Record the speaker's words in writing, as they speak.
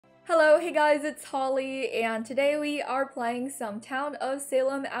Hello, hey guys, it's Holly, and today we are playing some Town of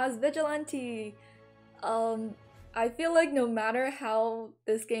Salem as Vigilante. I feel like no matter how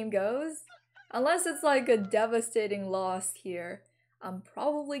this game goes, unless it's like a devastating loss here, I'm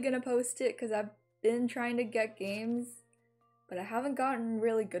probably gonna post it because I've been trying to get games, but I haven't gotten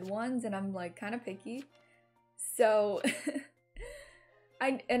really good ones, and I'm like kind of picky. So,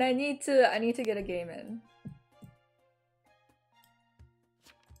 I need to get a game in.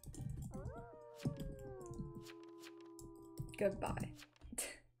 Goodbye.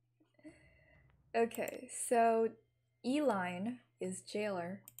 Okay, so E-Line is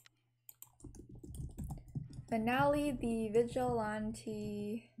jailer. Finale the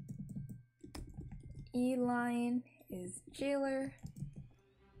vigilante. E-Line is jailer.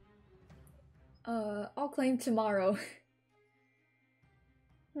 I'll claim tomorrow.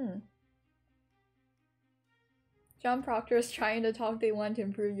 John Proctor is trying to talk day one to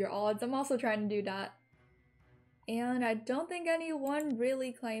improve your odds. I'm also trying to do that. And I don't think anyone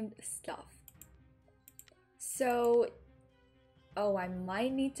really claimed stuff. So, oh, I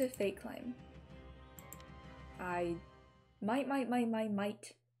might need to fake claim. I might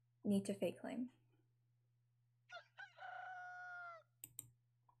need to fake claim.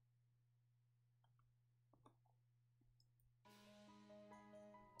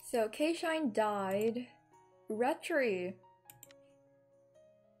 So, K-Shine died. Retry.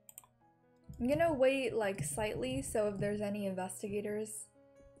 I'm gonna wait like slightly, so if there's any investigators,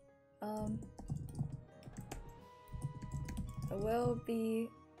 it will be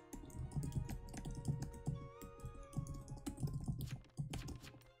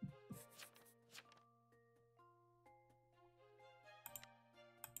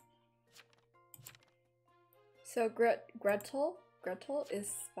so Gretel is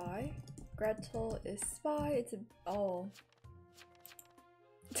spy. Gretel is spy. It's a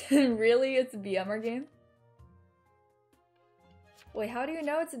really? It's a BMR game? Wait, how do you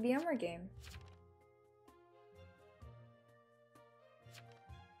know it's a BMR game?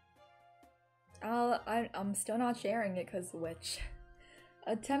 I'm still not sharing it because which?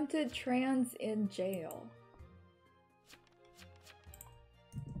 Attempted trans in jail.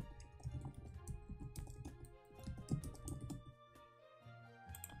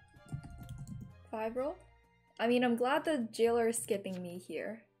 Five roll? I mean, I'm glad the jailer is skipping me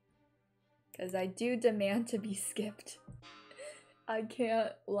here. Because I do demand to be skipped. I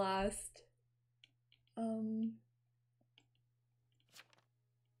can't last.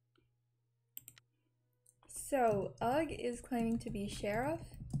 So, Ugg is claiming to be sheriff,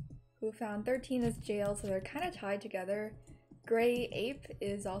 who found 13 as jail, so they're kind of tied together. Gray Ape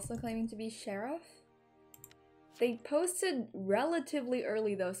is also claiming to be sheriff. They posted relatively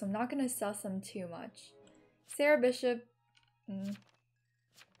early though, so I'm not gonna suss them too much. Sarah Bishop,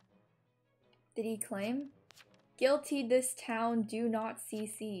 did he claim? Guilty this town, do not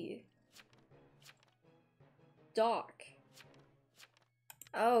CC. Doc.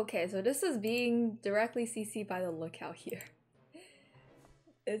 Oh, okay, so this is being directly CC'd by the lookout here.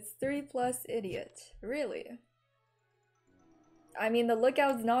 It's 3+ idiot. Really? I mean, the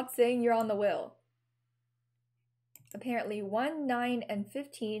lookout's not saying you're on the will. Apparently 1, 9, and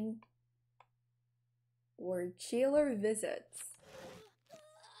 15 were jailer visits.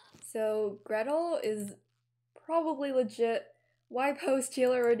 So Gretel is probably legit. Why post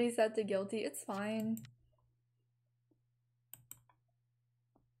jailer already set to guilty? It's fine.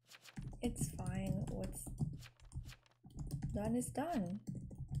 It's fine. What's done is done.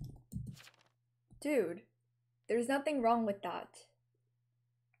 Dude, there's nothing wrong with that.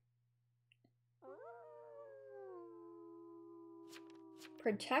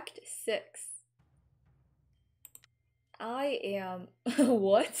 Protect 6. I am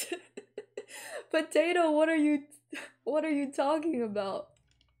what? Potato, what are you talking about?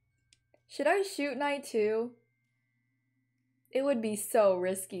 Should I shoot night 2? It would be so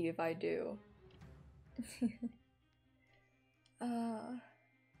risky if I do.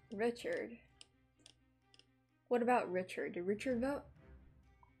 Richard. What about Richard? Did Richard vote?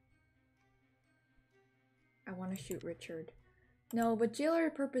 I want to shoot Richard. No, but jailer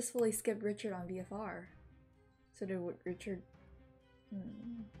purposefully skipped Richard on VFR. So did Richard...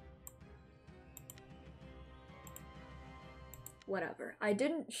 Whatever. I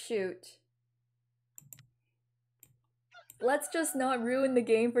didn't shoot. Let's just not ruin the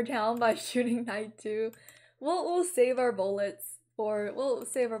game for town by shooting night 2. We'll save our bullets for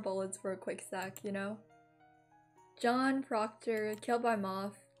a quick sec, you know? John Proctor, killed by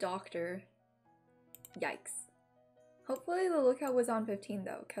moth, doctor. Yikes. Hopefully the lookout was on 15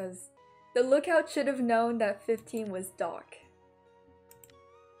 though, because the lookout should have known that 15 was Doc.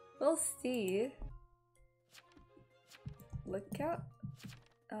 We'll see. Look out.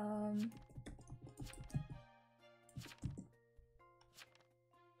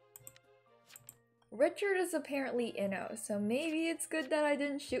 Richard is apparently Inno, so maybe it's good that I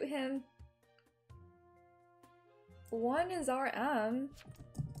didn't shoot him. 1 is RM.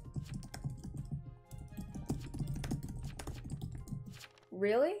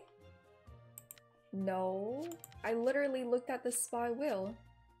 Really? No. I literally looked at the spy wheel.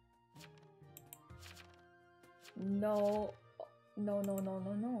 No. No, no, no,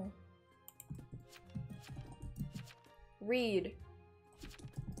 no, no. Read.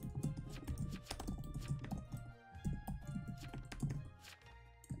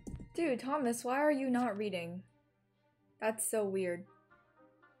 Dude, Thomas, why are you not reading? That's so weird.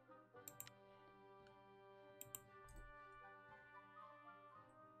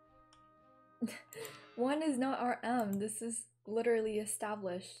 One is not RM. This is literally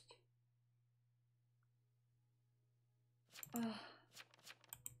established. Ugh.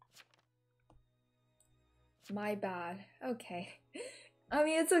 My bad. Okay. I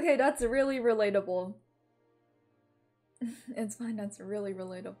mean, it's okay. That's really relatable. It's fine. That's really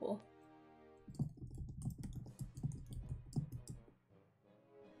relatable.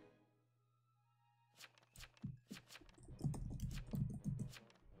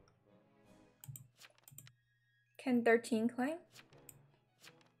 Can 13 claim?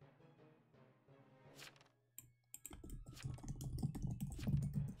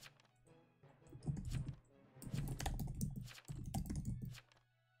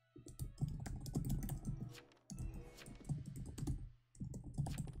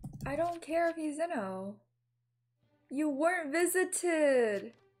 I don't care if he's Inno. You weren't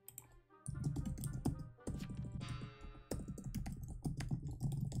visited!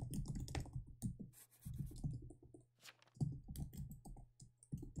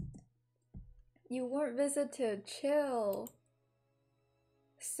 You weren't visited, chill.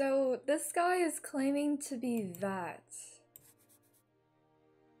 So this guy is claiming to be that.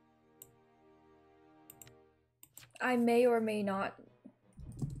 I may or may not.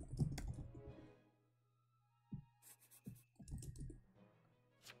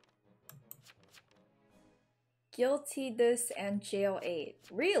 Guilty this and jail 8.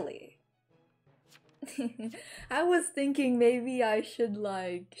 Really? I was thinking maybe I should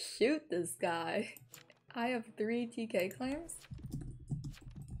like shoot this guy. I have 3 TK claims.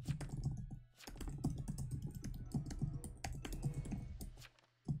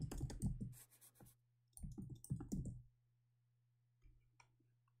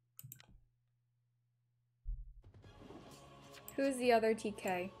 Who's the other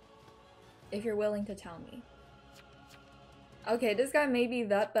TK? If you're willing to tell me. Okay, this guy may be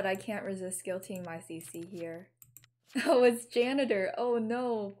vet, but I can't resist guiltying my CC here. Oh, it's janitor. Oh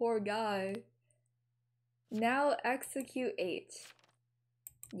no, poor guy. Now execute 8.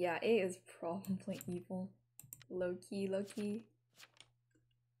 Yeah, 8 is probably evil. Low key, low key.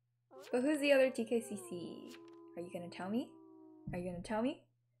 But who's the other TKCC? Are you gonna tell me? Are you gonna tell me?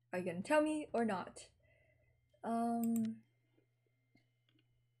 Are you gonna tell me or not?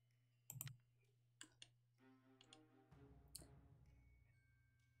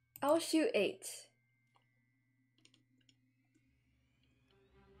 I'll shoot 8.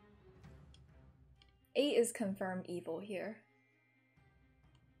 Eight is confirmed evil here.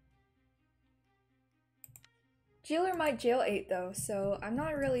 Jailer might jail 8 though, so I'm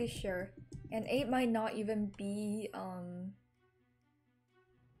not really sure. And 8 might not even be,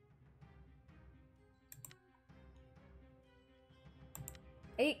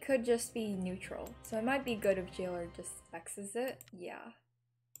 8 could just be neutral, so it might be good if Jailer just X's it. Yeah.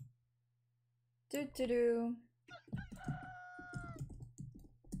 Do-do-do.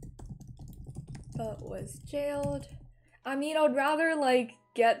 But was jailed. I mean, I'd rather like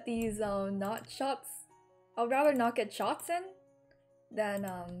get these not shots. I'd rather not get shots in than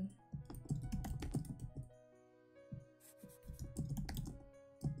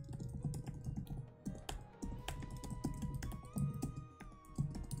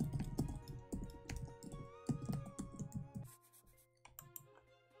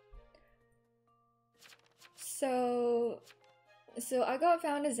So I got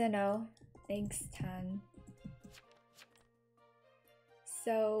found as Inno. Thanks, 10.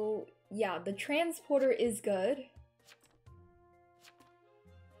 So yeah, the transporter is good.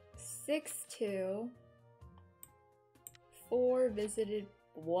 6-2. 4 visited.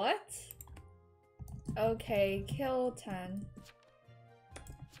 What? Okay, kill 10.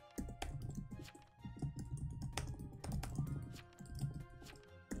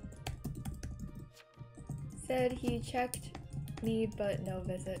 Said he checked Need but no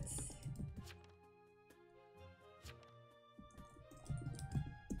visits.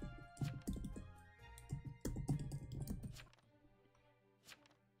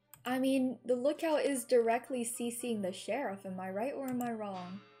 I mean, the lookout is directly CCing the sheriff, am I right or am I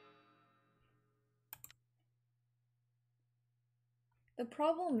wrong? The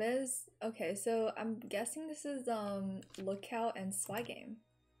problem is, okay, so I'm guessing this is lookout and spy game.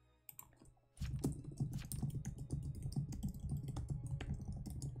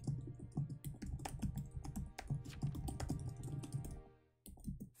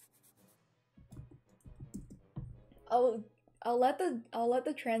 I'll let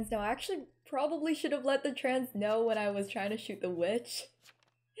the trans know. I actually probably should have let the trans know when I was trying to shoot the witch.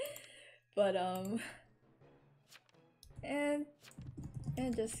 But and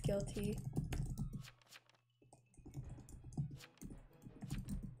just guilty.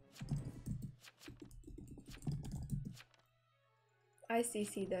 I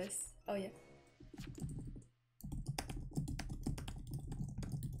CC this. Oh yeah.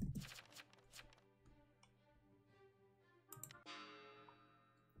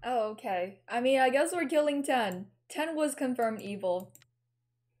 Oh, okay. I mean, I guess we're killing 10. 10 was confirmed evil.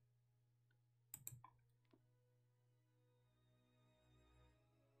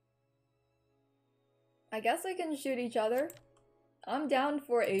 I guess I can shoot each other. I'm down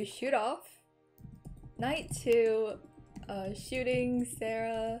for a shoot-off. Night 2, shooting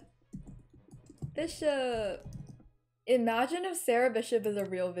Sarah Bishop. Imagine if Sarah Bishop is a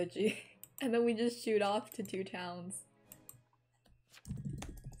real Vigi, and then we just shoot off to 2 towns.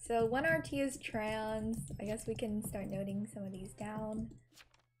 So 1 RT is trans. I guess we can start noting some of these down.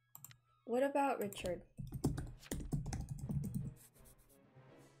 What about Richard?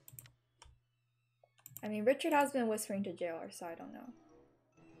 I mean, Richard has been whispering to JR, so I don't know.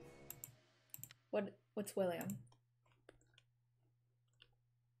 What's William?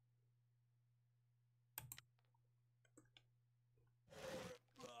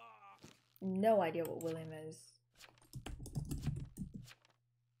 No idea what William is.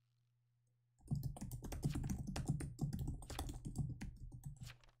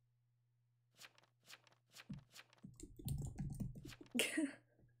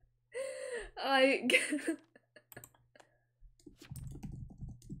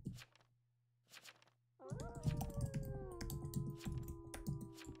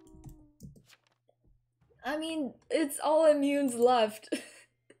 I mean, it's all immunes left.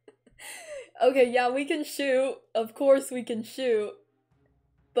 Okay, yeah, we can shoot. Of course we can shoot.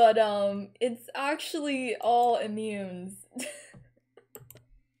 But, it's actually all immunes.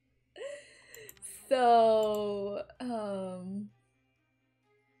 So,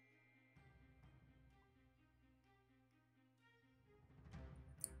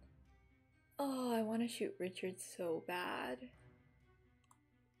 oh, I want to shoot Richard so bad.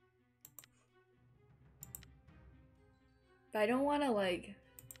 But I don't want to, like...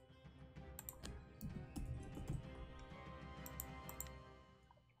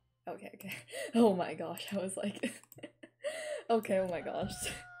 Okay. Oh my gosh, I was like... Okay, oh my gosh.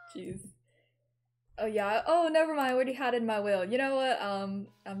 Jeez. Oh yeah, oh never mind, I already had it in my will. You know what, I'm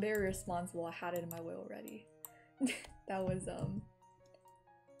very responsible, I had it in my will already. That was,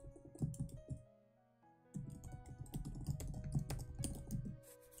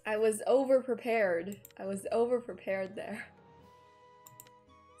 I was over-prepared. I was over-prepared there.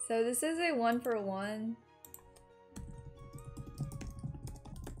 So this is a 1-for-1.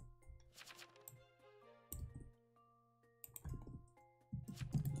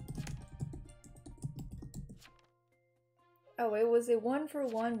 Oh, it was a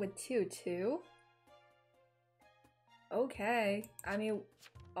 1-for-1 with 2-2. Okay. I mean,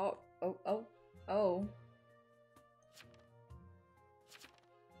 oh.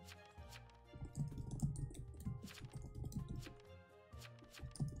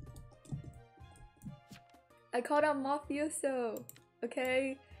 I called out Mafioso,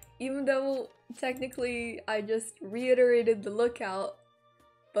 okay? Even though technically I just reiterated the lookout,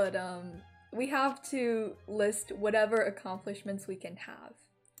 but we have to list whatever accomplishments we can have.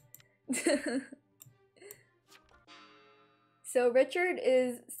 So Richard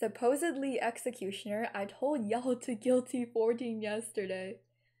is supposedly executioner. I told y'all to guilty 14 yesterday.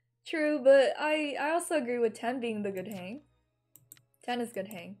 True, but I also agree with 10 being the good hang. 10 is good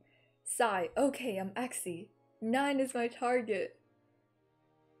hang. Sigh, okay, I'm Exy. 9 is my target.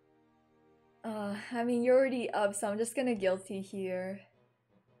 I mean, you're already up, so I'm just gonna guilty here.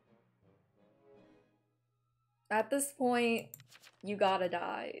 At this point, you gotta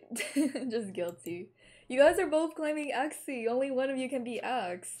die. Just guilty. You guys are both claiming Exy. Only one of you can be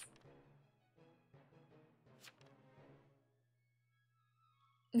X.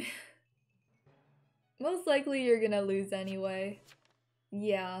 Most likely you're gonna lose anyway.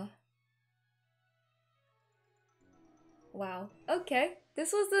 Yeah. Wow. Okay.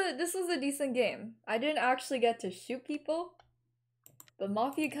 This was a decent game. I didn't actually get to shoot people, but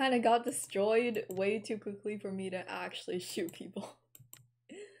Mafia kind of got destroyed way too quickly for me to actually shoot people.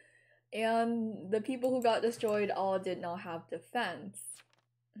 And the people who got destroyed all did not have defense.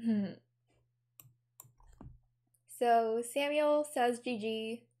 So Samuel says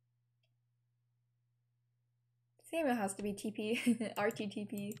GG. Samuel has to be TP.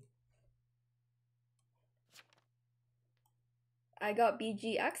 RTTP. I got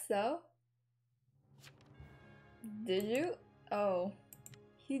BGX though. Did you? Oh.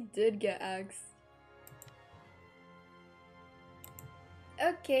 He did get X.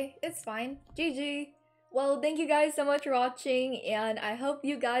 Okay, it's fine. GG. Well, thank you guys so much for watching, and I hope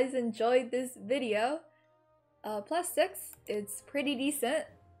you guys enjoyed this video. +6, it's pretty decent,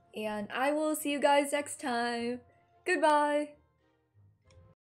 and I will see you guys next time. Goodbye!